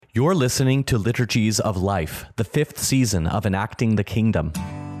You're listening to Liturgies of Life, the 5th season of Enacting the Kingdom.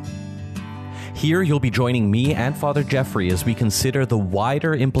 Here you'll be joining me and Father Jeffrey as we consider the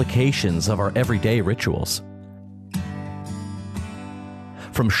wider implications of our everyday rituals.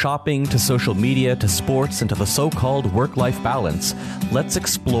 From shopping to social media to sports and to the so-called work-life balance, let's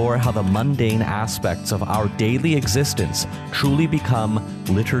explore how the mundane aspects of our daily existence truly become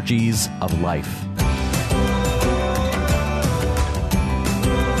liturgies of life.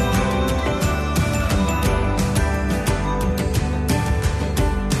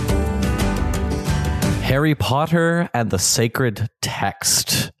 Harry Potter and the Sacred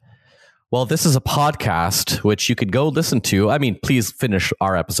Text. Well, this is a podcast which you could go listen to. I mean, please finish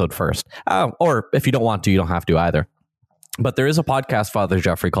our episode first. Or if you don't want to, you don't have to either. But there is a podcast, Father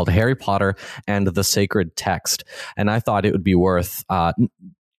Jeffrey, called Harry Potter and the Sacred Text. And I thought it would be worth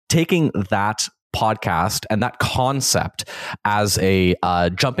taking that podcast and that concept as a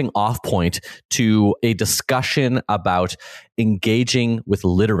jumping off point to a discussion about engaging with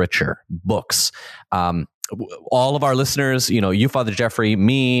literature, books. All of our listeners, you, Father Jeffrey,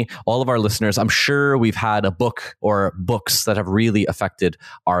 me, all of our listeners, I'm sure we've had a book or books that have really affected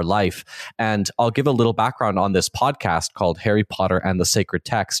our life. And I'll give a little background on this podcast called Harry Potter and the Sacred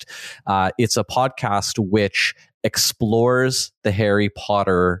Text. It's a podcast which explores the Harry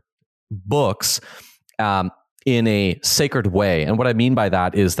Potter books in a sacred way. And what I mean by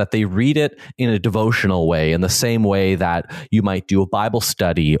that is that they read it in a devotional way, in the same way that you might do a Bible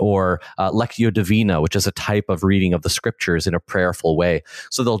study or Lectio Divina, which is a type of reading of the scriptures in a prayerful way.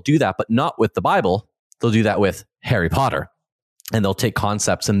 So they'll do that, but not with the Bible. They'll do that with Harry Potter. And they'll take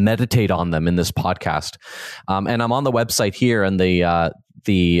concepts and meditate on them in this podcast. And I'm on the website here, and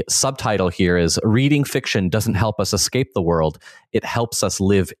the subtitle here is "Reading Fiction Doesn't Help Us Escape the World. It Helps Us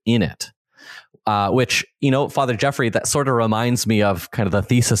Live in It." Which, Father Jeffrey, that sort of reminds me of kind of the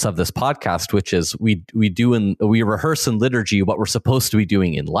thesis of this podcast, which is we rehearse in liturgy what we're supposed to be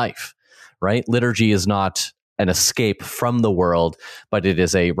doing in life, right? Liturgy is not an escape from the world, but it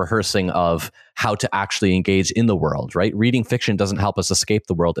is a rehearsing of how to actually engage in the world, right? Reading fiction doesn't help us escape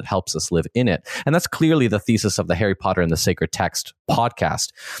the world. It helps us live in it. And that's clearly the thesis of the Harry Potter and the Sacred Text podcast.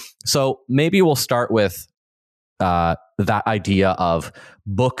 So maybe we'll start with that idea of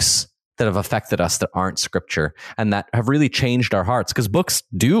books that have affected us that aren't scripture and that have really changed our hearts, because books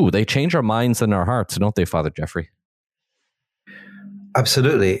they change our minds and our hearts, don't they, Father Jeffrey?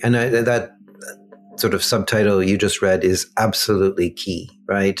 Absolutely. And that sort of subtitle you just read is absolutely key,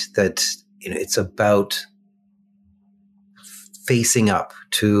 right? That it's about facing up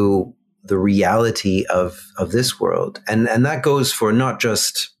to the reality of this world. And that goes for not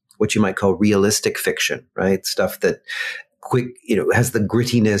just what you might call realistic fiction, right? Stuff that has the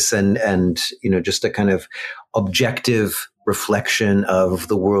grittiness and just a kind of objective reflection of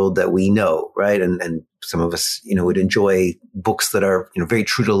the world that we know, right? And some of us, would enjoy books that are, very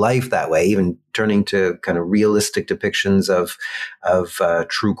true to life that way, even turning to kind of realistic depictions of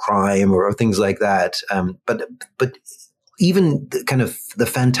true crime or things like that. But even the kind of the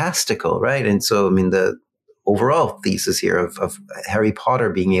fantastical, right? And so, the overall thesis here of Harry Potter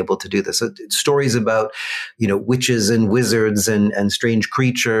being able to do this. So stories about, witches and wizards and strange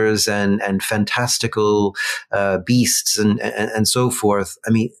creatures and fantastical beasts and so forth.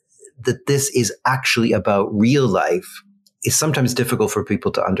 That this is actually about real life is sometimes difficult for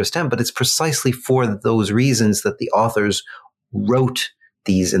people to understand, but it's precisely for those reasons that the authors wrote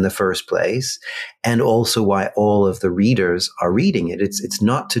these in the first place, and also why all of the readers are reading it. It's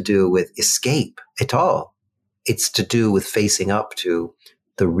not to do with escape at all. It's to do with facing up to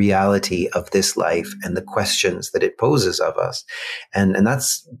the reality of this life and the questions that it poses of us. And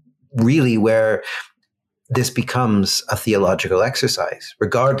that's really where this becomes a theological exercise,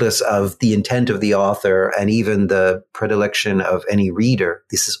 regardless of the intent of the author and even the predilection of any reader.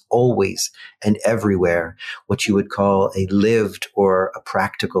 This is always and everywhere what you would call a lived or a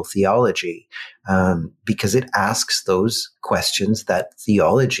practical theology, because it asks those questions that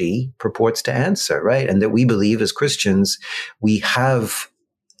theology purports to answer, right? And that we believe as Christians, we have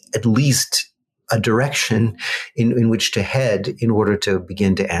at least a direction in which to head in order to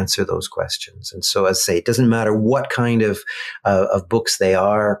begin to answer those questions. And so, as I say, it doesn't matter what kind of books they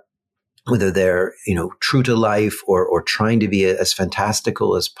are, whether they're, true to life or trying to be as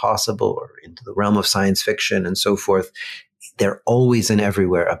fantastical as possible or into the realm of science fiction and so forth. They're always and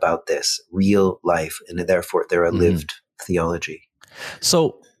everywhere about this real life, and therefore they're a lived theology.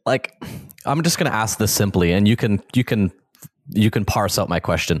 So, I'm just going to ask this simply, and you can parse out my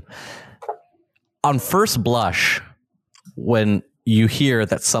question. On first blush, when you hear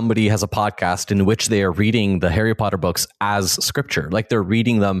that somebody has a podcast in which they are reading the Harry Potter books as scripture, like they're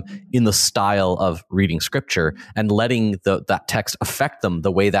reading them in the style of reading scripture and letting that text affect them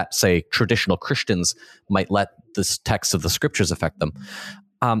the way that, say, traditional Christians might let this text of the scriptures affect them.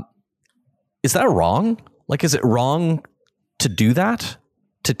 Is that wrong? Like, is it wrong to do that?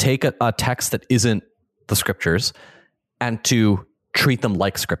 To take a text that isn't the scriptures and to treat them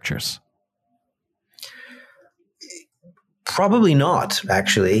like scriptures? Probably not,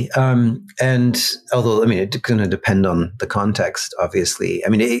 actually. And although, I mean, it's going to depend on the context, obviously. I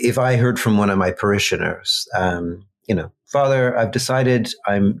mean, if I heard from one of my parishioners, Father, I've decided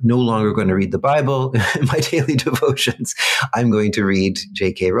I'm no longer going to read the Bible in my daily devotions. I'm going to read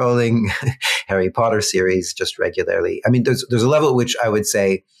J.K. Rowling, Harry Potter series just regularly. I mean, there's a level at which I would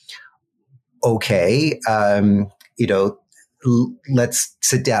say, okay, let's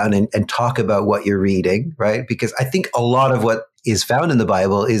sit down and talk about what you're reading, right? Because I think a lot of what is found in the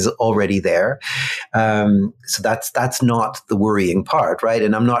Bible is already there. So that's not the worrying part, right?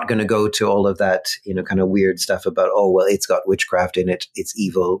 And I'm not going to go to all of that, kind of weird stuff about, oh, well, it's got witchcraft in it, it's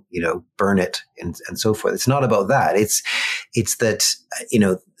evil, burn it, and so forth. It's not about that. It's that,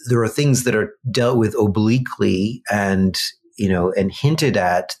 there are things that are dealt with obliquely and hinted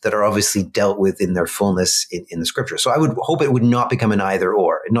at that are obviously dealt with in their fullness in the scripture. So I would hope it would not become an either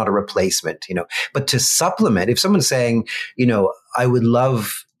or, not a replacement, but to supplement. If someone's saying, I would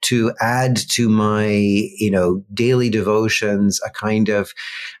love to add to my, daily devotions, a kind of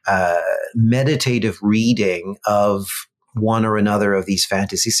meditative reading of one or another of these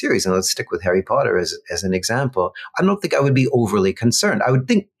fantasy series, and let's stick with Harry Potter as an example, I don't think I would be overly concerned. I would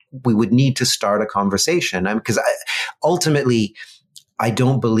think we would need to start a conversation, because ultimately, I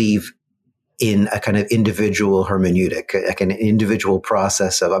don't believe in a kind of individual hermeneutic, like an individual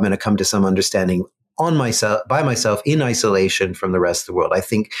process of I'm going to come to some understanding by myself in isolation from the rest of the world. I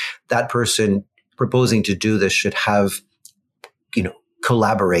think that person proposing to do this should have,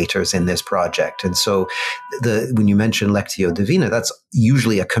 collaborators in this project. And so when you mention Lectio Divina, that's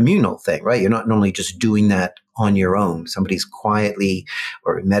usually a communal thing, right? You're not normally just doing that on your own. Somebody's quietly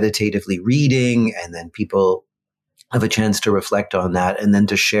or meditatively reading, and then people have a chance to reflect on that and then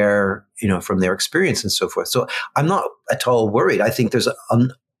to share, from their experience and so forth. So I'm not at all worried. I think there's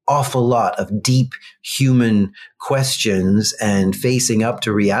an awful lot of deep human questions and facing up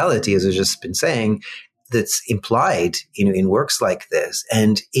to reality, as I've just been saying, that's implied, in works like this.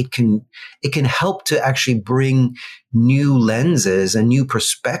 And it can help to actually bring new lenses and new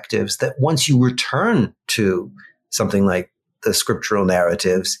perspectives that once you return to something like the scriptural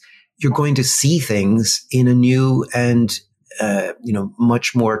narratives, you're going to see things in a new and,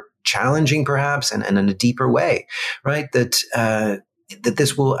 much more challenging perhaps and in a deeper way, right? That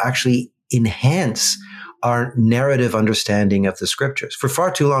this will actually enhance our narrative understanding of the scriptures. For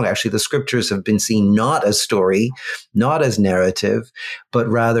far too long, actually, the scriptures have been seen not as story, not as narrative, but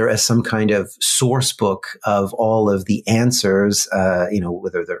rather as some kind of source book of all of the answers,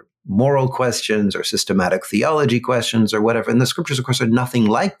 whether they're moral questions or systematic theology questions or whatever. And the scriptures, of course, are nothing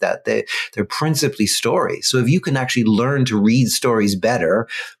like that. They're principally stories. So if you can actually learn to read stories better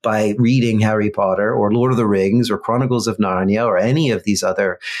by reading Harry Potter or Lord of the Rings or Chronicles of Narnia or any of these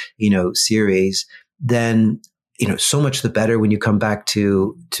other, series, then, so much the better when you come back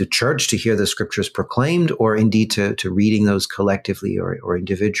to church to hear the scriptures proclaimed, or indeed to reading those collectively or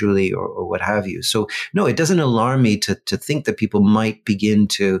individually or what have you. So no, it doesn't alarm me to think that people might begin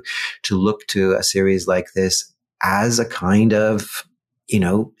to look to a series like this as a kind of,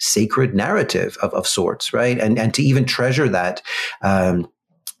 sacred narrative of sorts, right? And to even treasure that,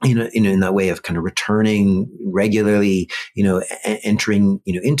 in that way of kind of returning regularly, entering,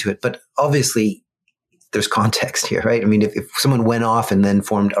 into it. But obviously, there's context here, right? I mean, if someone went off and then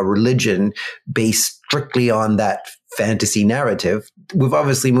formed a religion based strictly on that fantasy narrative, we've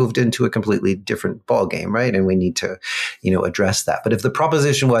obviously moved into a completely different ballgame, right? And we need to, address that. But if the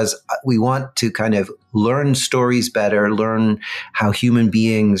proposition was, we want to kind of learn stories better, learn how human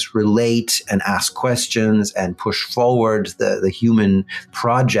beings relate and ask questions and push forward the human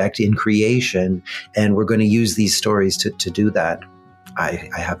project in creation, and we're going to use these stories to do that, I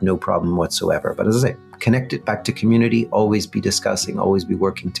have no problem whatsoever. But as I say, connect it back to community, always be discussing, always be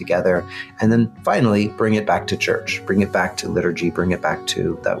working together. And then finally, bring it back to church, bring it back to liturgy, bring it back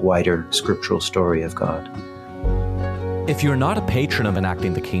to that wider scriptural story of God. If you're not a patron of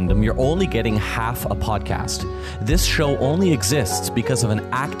Enacting the Kingdom, you're only getting half a podcast. This show only exists because of an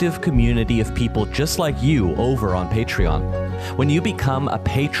active community of people just like you over on Patreon. When you become a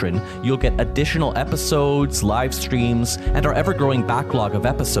patron, you'll get additional episodes, live streams, and our ever-growing backlog of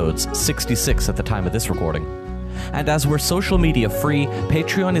episodes, 66 at the time of this recording. And as we're social media free,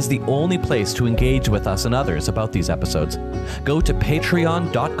 Patreon is the only place to engage with us and others about these episodes. Go to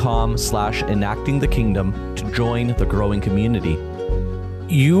patreon.com/enactingthekingdom to join the growing community.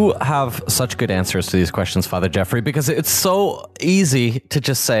 You have such good answers to these questions, Father Jeffrey, because it's so easy to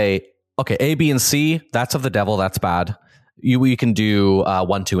just say, okay, A, B, and C, that's of the devil, that's bad. We can do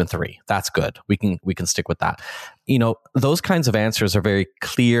 1, 2, and 3. That's good. We can stick with that. You know, those kinds of answers are very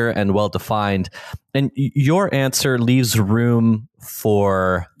clear and well defined. And your answer leaves room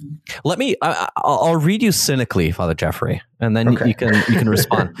for. I'll read you cynically, Father Jeffrey, and then you can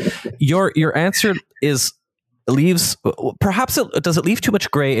respond. Your answer leaves perhaps does it leave too much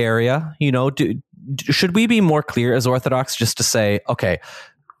gray area? You know, should we be more clear as Orthodox just to say, okay,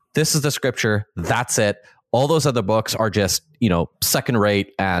 this is the scripture, that's it. All those other books are just, you know, second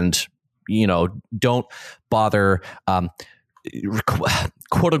rate and, you know, don't bother,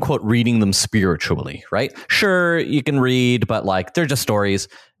 quote unquote, reading them spiritually, right? Sure, you can read, but like, they're just stories.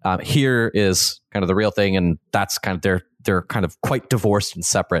 Here is kind of the real thing. And that's kind of, they're kind of quite divorced and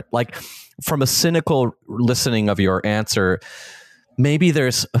separate. Like from a cynical listening of your answer, maybe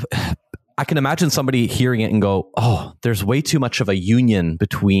I can imagine somebody hearing it and go, oh, there's way too much of a union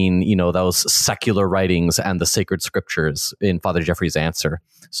between, you know, those secular writings and the sacred scriptures in Father Jeffrey's answer.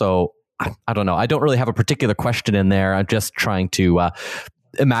 So I don't know. I don't really have a particular question in there. I'm just trying to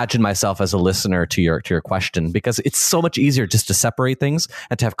imagine myself as a listener to your question, because it's so much easier just to separate things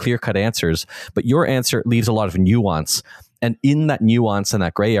and to have clear-cut answers. But your answer leaves a lot of nuance. And in that nuance and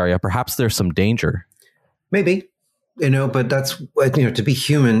that gray area, perhaps there's some danger. Maybe. You know, but that's, you know, to be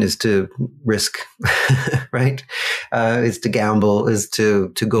human is to risk, right? Is to gamble, is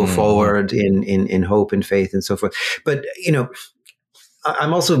to go forward in hope and faith and so forth. But, you know,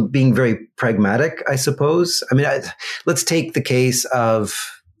 I'm also being very pragmatic, I suppose. I mean, let's take the case of,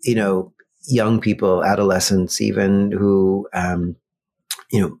 you know, young people, adolescents even, who,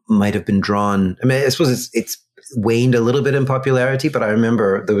 you know, might have been drawn. I mean, I suppose it's waned a little bit in popularity, but I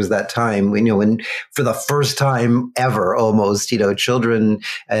remember there was that time when, you know, when for the first time ever, almost, you know, children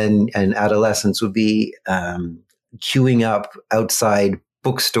and adolescents would be queuing up outside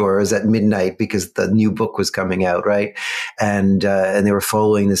bookstores at midnight because the new book was coming out, right? And they were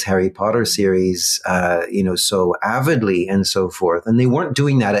following this Harry Potter series, you know, so avidly and so forth. And they weren't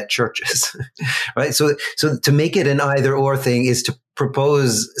doing that at churches, right? So to make it an either or thing is to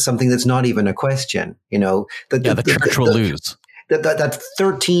propose something that's not even a question, you know. The church will lose. That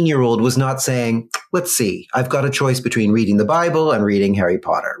 13-year-old was not saying, let's see, I've got a choice between reading the Bible and reading Harry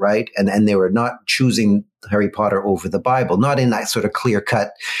Potter, right? And they were not choosing Harry Potter over the Bible, not in that sort of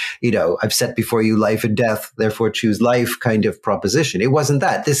clear-cut, you know, I've set before you life and death, therefore choose life kind of proposition. It wasn't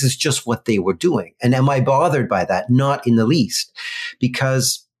that. This is just what they were doing. And am I bothered by that? Not in the least,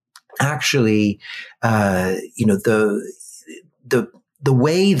 because actually, you know, the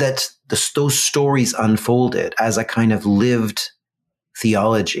way that those stories unfolded as a kind of lived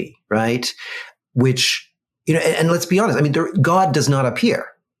theology, right? Which, you know, and let's be honest, I mean, God does not appear,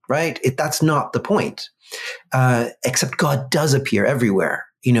 right? That's not the point. Except God does appear everywhere,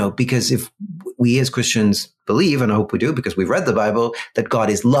 you know, because if we as Christians believe, and I hope we do because we've read the Bible, that God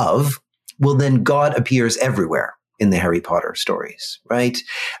is love, well, then God appears everywhere in the Harry Potter stories, right?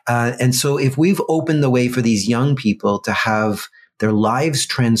 And so if we've opened the way for these young people to have their lives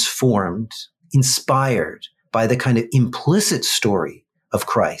transformed, inspired by the kind of implicit story of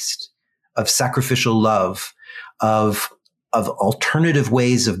Christ, of sacrificial love, of alternative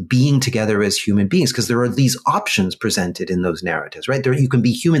ways of being together as human beings, because there are these options presented in those narratives, right? You can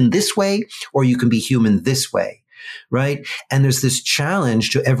be human this way, or you can be human this way, right? And there's this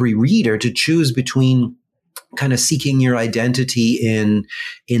challenge to every reader to choose between kind of seeking your identity in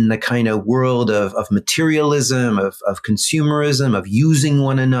the kind of world of materialism, of consumerism, of using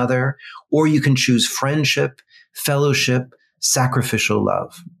one another, or you can choose friendship, fellowship, sacrificial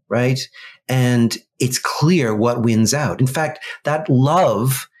love, right? And it's clear what wins out. In fact, that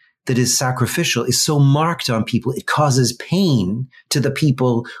love that is sacrificial is so marked on people, it causes pain to the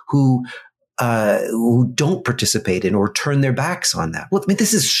people who don't participate in or turn their backs on that. Well, I mean,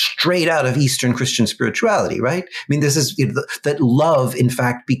 this is straight out of Eastern Christian spirituality, right? I mean, this is, you know, that love, in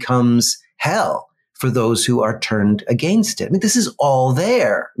fact, becomes hell for those who are turned against it. I mean, this is all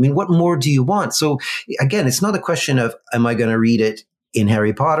there. I mean, what more do you want? So again, it's not a question of, am I going to read it in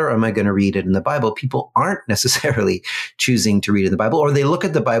Harry Potter? Or am I going to read it in the Bible? People aren't necessarily choosing to read in the Bible, or they look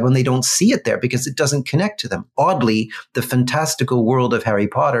at the Bible and they don't see it there because it doesn't connect to them. Oddly, the fantastical world of Harry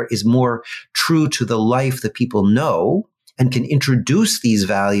Potter is more true to the life that people know and can introduce these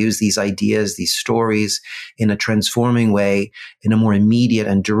values, these ideas, these stories in a transforming way, in a more immediate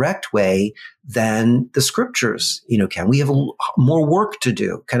and direct way than the scriptures, can. We have more work to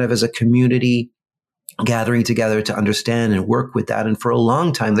do kind of as a community, gathering together to understand and work with that. And for a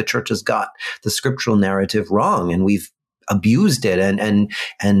long time, the church has got the scriptural narrative wrong, and we've abused it and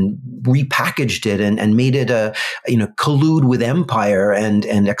repackaged it and made it collude with empire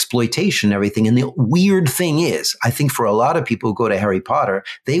and exploitation and everything. And the weird thing is, I think for a lot of people who go to Harry Potter,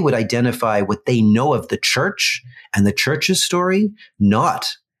 they would identify what they know of the church and the church's story,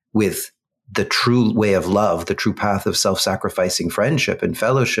 not with the true way of love, the true path of self-sacrificing friendship and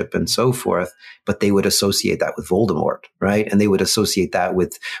fellowship and so forth, but they would associate that with Voldemort, right? And they would associate that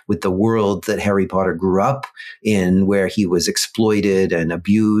with the world that Harry Potter grew up in, where he was exploited and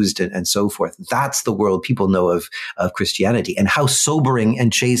abused and so forth. That's the world people know of Christianity. And how sobering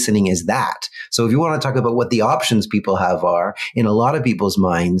and chastening is that? So if you want to talk about what the options people have are, in a lot of people's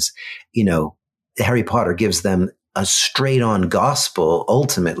minds, Harry Potter gives them a straight-on gospel,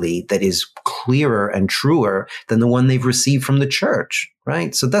 ultimately, that is clearer and truer than the one they've received from the church,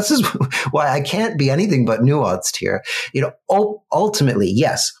 right? So this is why I can't be anything but nuanced here. Ultimately,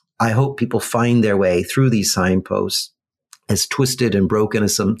 yes, I hope people find their way through these signposts, as twisted and broken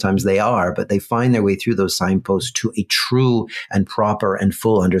as sometimes they are, but they find their way through those signposts to a true and proper and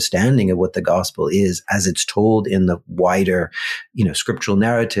full understanding of what the gospel is as it's told in the wider, scriptural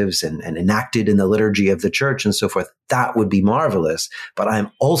narratives and enacted in the liturgy of the church and so forth. That would be marvelous. But I'm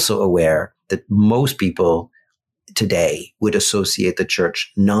also aware that most people today would associate the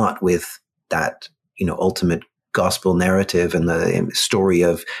church not with that, ultimate gospel narrative and the story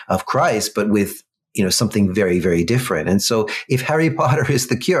of Christ, but with something very, very different. And so if Harry Potter is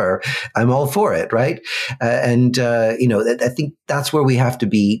the cure, I'm all for it, right? I think that's where we have to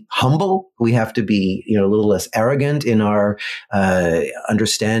be humble. We have to be, a little less arrogant in our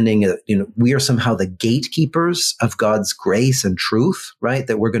understanding. We are somehow the gatekeepers of God's grace and truth, right?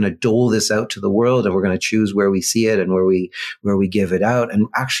 That we're going to dole this out to the world, and we're going to choose where we see it and where we give it out, and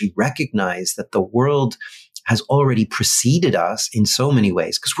actually recognize that the world has already preceded us in so many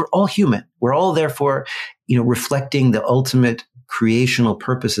ways, because we're all human. We're all therefore, reflecting the ultimate creational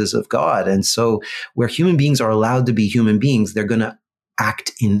purposes of God. And so where human beings are allowed to be human beings, they're going to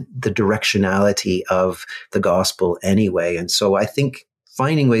act in the directionality of the gospel anyway. And so I think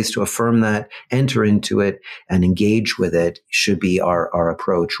finding ways to affirm that, enter into it, and engage with it should be our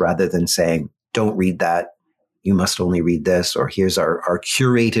approach, rather than saying, don't read that, you must only read this, or here's our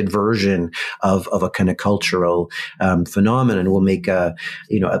curated version of a kind of cultural phenomenon. We'll make a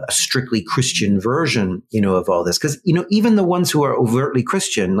strictly Christian version, of all this. Because, even the ones who are overtly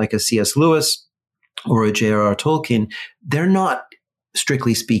Christian, like a C.S. Lewis or a J.R.R. Tolkien, they're not,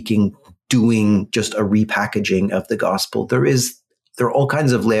 strictly speaking, doing just a repackaging of the gospel. There are all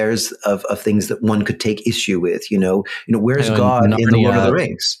kinds of layers of things that one could take issue with. Where's God in the Lord of the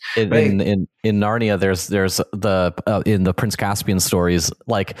Rings? In Narnia, there's the in the Prince Caspian stories,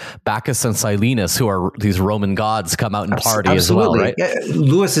 like Bacchus and Silenus, who are these Roman gods, come out and party as well, right? Yeah.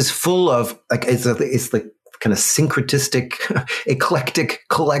 Lewis is full of it's the kind of syncretistic, eclectic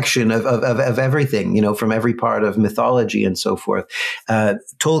collection of everything, from every part of mythology and so forth.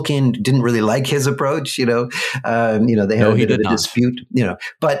 Tolkien didn't really like his approach, they had a bit of a dispute,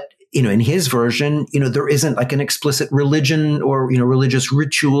 but in his version, there isn't like an explicit religion or, religious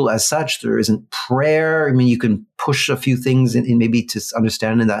ritual as such. There isn't prayer. I mean, you can push a few things in maybe to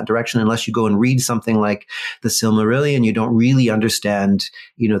understand in that direction. Unless you go and read something like the Silmarillion, you don't really understand,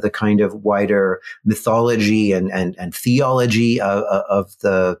 the kind of wider mythology and theology of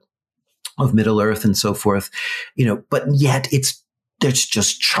Middle Earth and so forth, but yet it's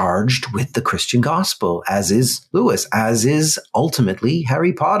just charged with the Christian gospel, as is Lewis, as is ultimately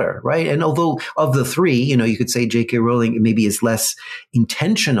Harry Potter, right? And although of the three, you could say J.K. Rowling maybe is less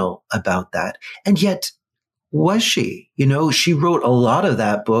intentional about that. And yet, was she? She wrote a lot of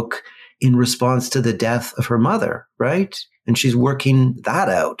that book in response to the death of her mother, right? And she's working that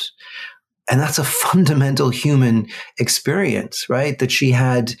out. And that's a fundamental human experience, right? That she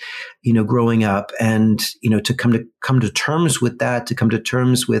had, growing up, and, to come to terms with that, to come to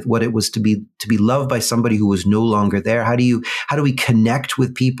terms with what it was to be loved by somebody who was no longer there. How do we connect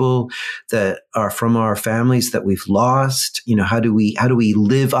with people that are from our families that we've lost? How do we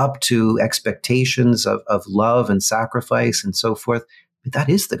live up to expectations of love and sacrifice and so forth? But that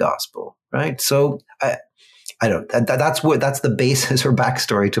is the gospel, right? So I don't. That's the basis or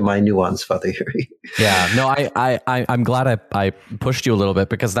backstory to my nuance, Father Yuri. Yeah, no, I'm glad I pushed you a little bit,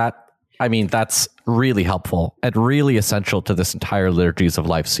 because that I mean, that's really helpful and really essential to this entire Liturgies of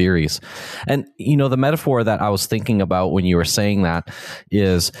Life series. And, the metaphor that I was thinking about when you were saying that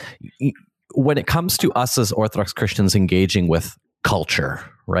is when it comes to us as Orthodox Christians engaging with culture,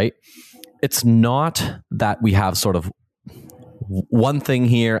 right? It's not that we have sort of one thing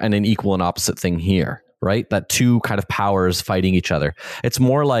here and an equal and opposite thing here, right? That two kind of powers fighting each other. It's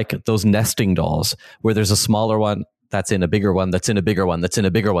more like those nesting dolls where there's a smaller one that's in a bigger one, that's in a bigger one, that's in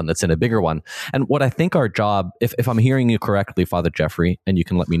a bigger one, that's in a bigger one. And what I think our job, if I'm hearing you correctly, Father Jeffrey, and you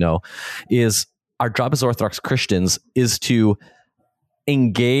can let me know, is our job as Orthodox Christians is to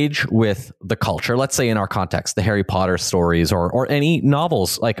engage with the culture. Let's say in our context, the Harry Potter stories or any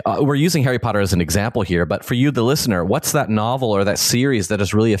novels. Like we're using Harry Potter as an example here, but for you, the listener, what's that novel or that series that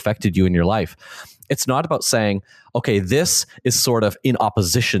has really affected you in your life? It's not about saying, okay, this is sort of in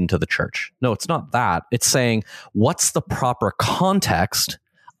opposition to the church. No, it's not that. It's saying, what's the proper context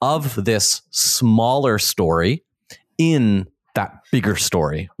of this smaller story in that bigger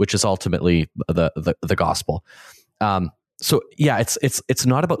story, which is ultimately the gospel. So yeah, it's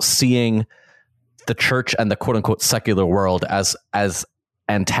not about seeing the church and the quote unquote secular world as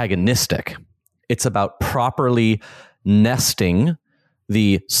antagonistic. It's about properly nesting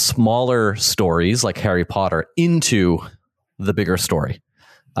the smaller stories like Harry Potter into the bigger story.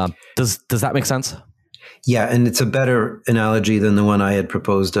 Does that make sense? Yeah, and it's a better analogy than the one I had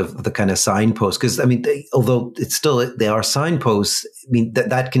proposed of the kind of signpost. Because I mean, although they are signposts, I mean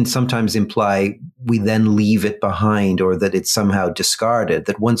that can sometimes imply we then leave it behind or that it's somehow discarded.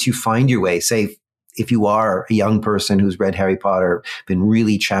 That once you find your way, say if you are a young person who's read Harry Potter, been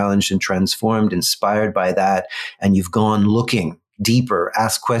really challenged and transformed, inspired by that, and you've gone looking deeper,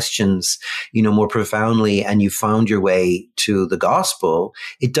 ask questions, more profoundly, and you found your way to the gospel,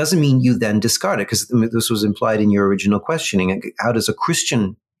 it doesn't mean you then discard it, because this was implied in your original questioning. How does a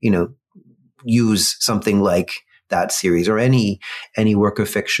Christian, use something like that series or any work of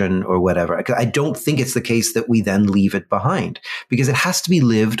fiction or whatever? I don't think it's the case that we then leave it behind, because it has to be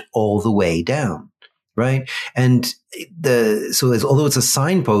lived all the way down. Right. And although it's a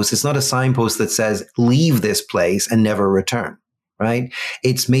signpost, it's not a signpost that says leave this place and never return. Right.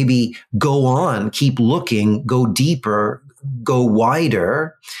 It's maybe go on, keep looking, go deeper, go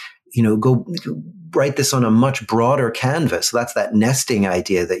wider, go write this on a much broader canvas. So that's that nesting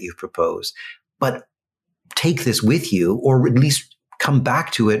idea that you've proposed. But take this with you, or at least come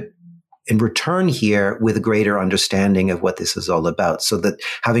back to it and return here with a greater understanding of what this is all about, so that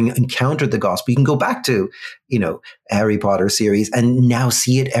having encountered the gospel, you can go back to, Harry Potter series and now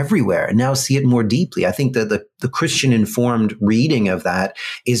see it everywhere and now see it more deeply. I think that the Christian informed reading of that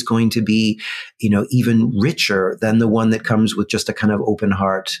is going to be, even richer than the one that comes with just a kind of open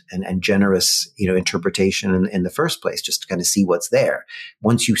heart and generous, interpretation in the first place, just to kind of see what's there.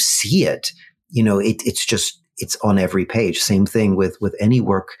 Once you see it, it's on every page. Same thing with any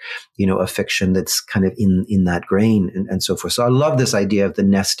work, of fiction that's kind of in that grain and so forth. So I love this idea of the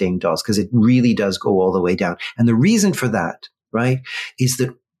nesting dolls, because it really does go all the way down. And the reason for that, right, is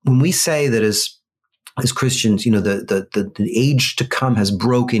that when we say that as Christians, the age to come has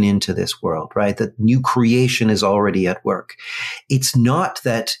broken into this world, right? That new creation is already at work. It's not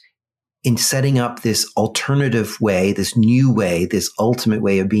that in setting up this alternative way, this new way, this ultimate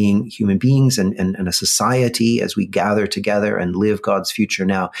way of being human beings and a society as we gather together and live God's future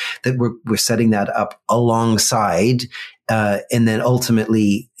now, that we're setting that up alongside, and then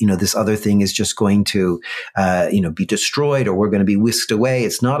ultimately, this other thing is just going to, be destroyed, or we're going to be whisked away.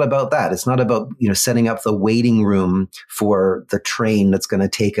 It's not about that. It's not about, setting up the waiting room for the train that's going to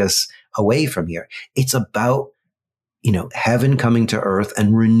take us away from here. It's about heaven coming to earth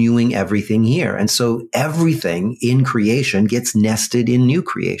and renewing everything here. And so everything in creation gets nested in new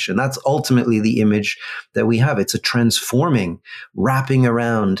creation. That's ultimately the image that we have. It's a transforming, wrapping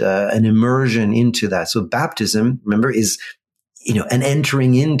around, an immersion into that. So baptism, remember, is an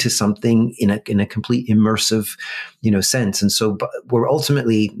entering into something in a complete immersive, sense. And so we're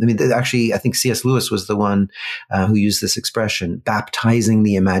ultimately, I think C.S. Lewis was the one who used this expression, baptizing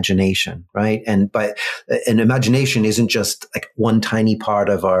the imagination, right? And imagination isn't just like one tiny part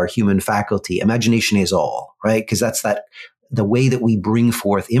of our human faculty. Imagination is all, right? Because that's the way that we bring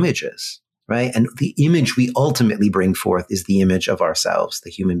forth images. Right. And the image we ultimately bring forth is the image of ourselves, the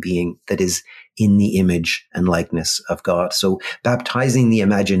human being that is in the image and likeness of God. So baptizing the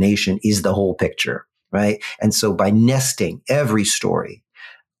imagination is the whole picture. Right. And so by nesting every story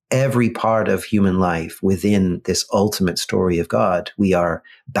every part of human life within this ultimate story of God, we are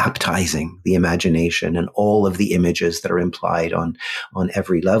baptizing the imagination and all of the images that are implied on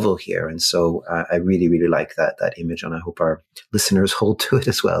every level here. And so I really, really like that image, and I hope our listeners hold to it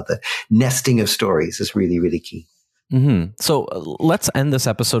as well. The nesting of stories is really, really key. Mm-hmm. So let's end this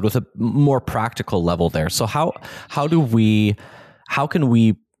episode with a more practical level there. So how can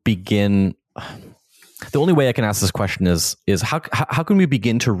we begin? The only way I can ask this question is how can we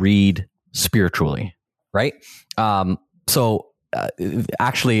begin to read spiritually, right?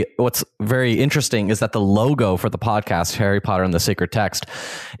 Actually, what's very interesting is that the logo for the podcast, Harry Potter and the Sacred Text,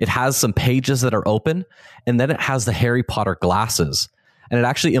 it has some pages that are open, and then it has the Harry Potter glasses. And it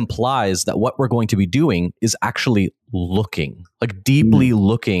actually implies that what we're going to be doing is actually looking, like deeply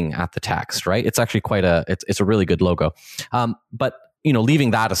looking at the text, right? It's actually it's a really good logo. But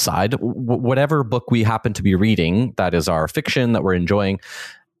leaving that aside, whatever book we happen to be reading, that is our fiction that we're enjoying,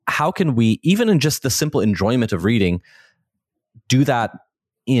 how can we, even in just the simple enjoyment of reading, do that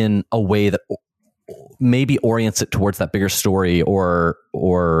in a way that maybe orients it towards that bigger story, or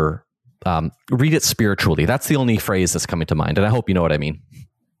read it spiritually? That's the only phrase that's coming to mind, and I hope you know what I mean.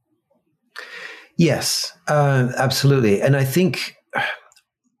 Yes, absolutely. And I think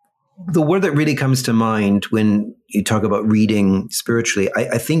the word that really comes to mind when you talk about reading spiritually,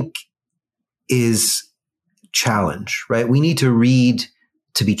 I think, is challenge, right? We need to read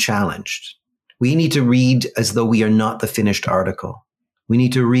to be challenged. We need to read as though we are not the finished article. We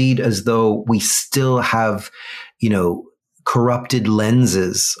need to read as though we still have, corrupted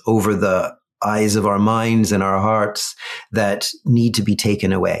lenses over the eyes of our minds and our hearts that need to be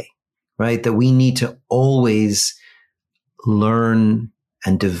taken away, right? That we need to always learn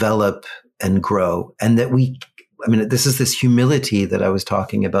and develop and grow. And that this is this humility that I was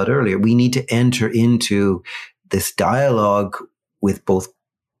talking about earlier. We need to enter into this dialogue with both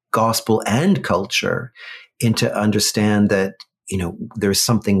gospel and culture, and to understand that, there's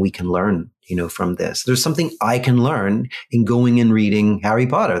something we can learn, from this. There's something I can learn in going and reading Harry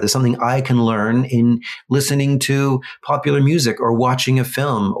Potter. There's something I can learn in listening to popular music or watching a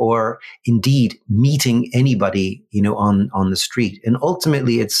film, or indeed meeting anybody, on the street. And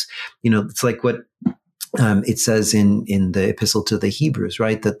ultimately it's like what it says in the Epistle to the Hebrews,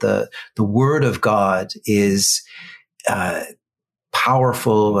 right? That the Word of God is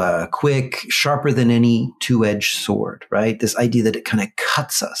powerful, quick, sharper than any two-edged sword, right? This idea that it kind of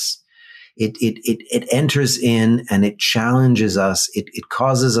cuts us. It enters in and it challenges us. It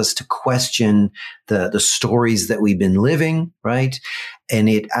causes us to question the stories that we've been living, right? And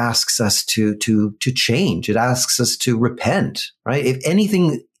it asks us to change. It asks us to repent, right? If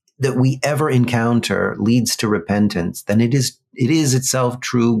anything that we ever encounter leads to repentance, then it is itself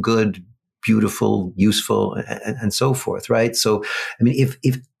true, good, beautiful, useful, and so forth, right? So,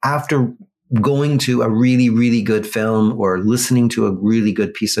 if after going to a really, really good film, or listening to a really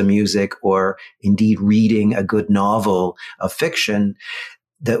good piece of music, or indeed reading a good novel of fiction,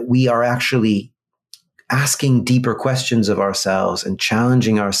 that we are actually asking deeper questions of ourselves and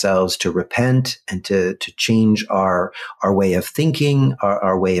challenging ourselves to repent and to change our way of thinking,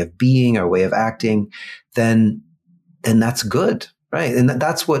 our way of being, our way of acting, then that's good, right? And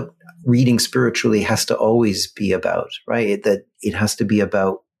that's what reading spiritually has to always be about, right? That it has to be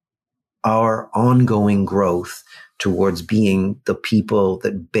about our ongoing growth towards being the people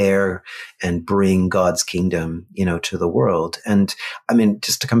that bear and bring God's kingdom, to the world. And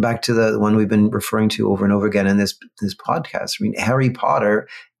just to come back to the one we've been referring to over and over again in this podcast, Harry Potter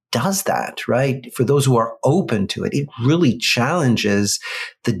does that, right? For those who are open to it, it really challenges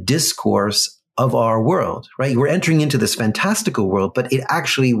the discourse of our world, right? We're entering into this fantastical world, but it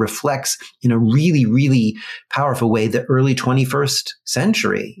actually reflects in a really, really powerful way the early 21st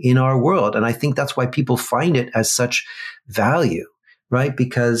century in our world. And I think that's why people find it as such value, right?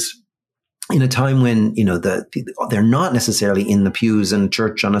 Because in a time when, they're not necessarily in the pews in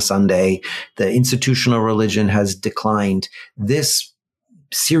church on a Sunday, the institutional religion has declined. This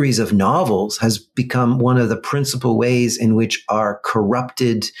series of novels has become one of the principal ways in which our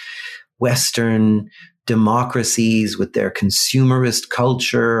corrupted Western democracies, with their consumerist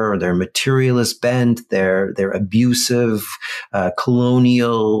culture or their materialist bent, their abusive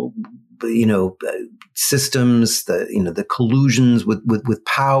colonial, systems, the collusions with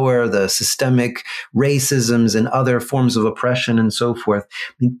power, the systemic racisms and other forms of oppression and so forth.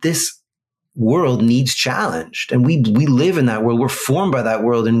 This world needs challenged, and we live in that world. We're formed by that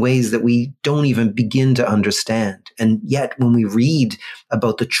world in ways that we don't even begin to understand. And yet when we read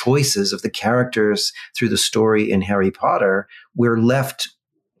about the choices of the characters through the story in Harry Potter, we're left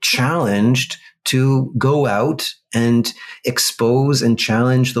challenged to go out and expose and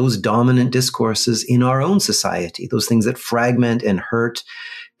challenge those dominant discourses in our own society, those things that fragment and hurt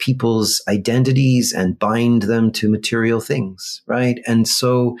people's identities and bind them to material things, right? And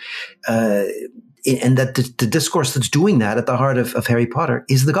so, and that the discourse that's doing that at the heart of Harry Potter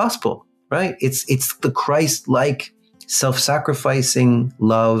is the gospel, right? It's the Christ-like, self-sacrificing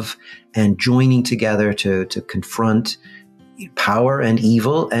love and joining together to confront power and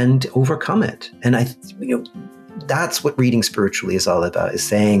evil and overcome it. And that's what reading spiritually is all about, is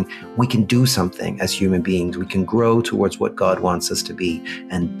saying we can do something as human beings. We can grow towards what God wants us to be.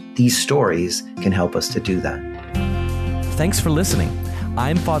 And these stories can help us to do that. Thanks for listening.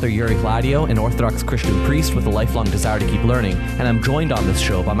 I'm Father Yuri Gladio, an Orthodox Christian priest with a lifelong desire to keep learning, and I'm joined on this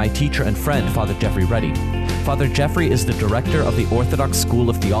show by my teacher and friend, Father Jeffrey Reddy. Father Jeffrey is the director of the Orthodox School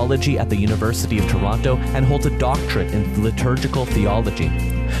of Theology at the University of Toronto and holds a doctorate in liturgical theology.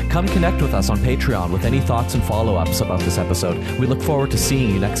 Come connect with us on Patreon with any thoughts and follow-ups about this episode. We look forward to seeing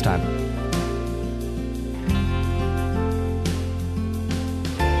you next time.